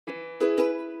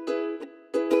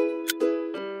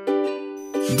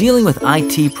Dealing with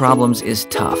IT problems is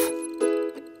tough.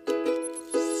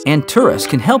 Anturis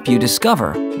can help you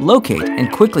discover, locate,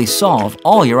 and quickly solve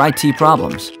all your IT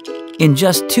problems. In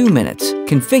just 2 minutes,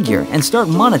 configure and start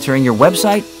monitoring your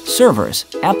website, servers,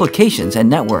 applications, and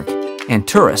network.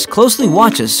 Anturis closely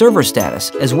watches server status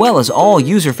as well as all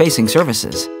user-facing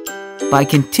services. By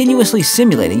continuously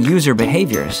simulating user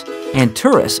behaviors,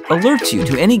 Anturis alerts you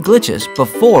to any glitches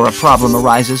before a problem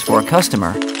arises for a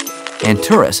customer.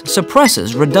 Anturis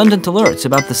suppresses redundant alerts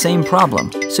about the same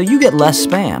problem, so you get less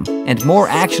spam and more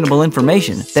actionable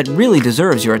information that really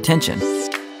deserves your attention.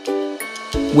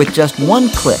 With just one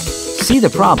click, see the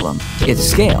problem, its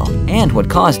scale, and what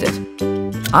caused it.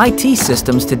 IT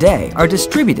systems today are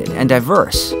distributed and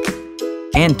diverse.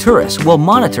 Anturis will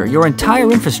monitor your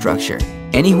entire infrastructure,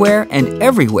 anywhere and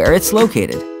everywhere it's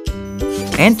located.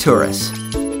 Anturis.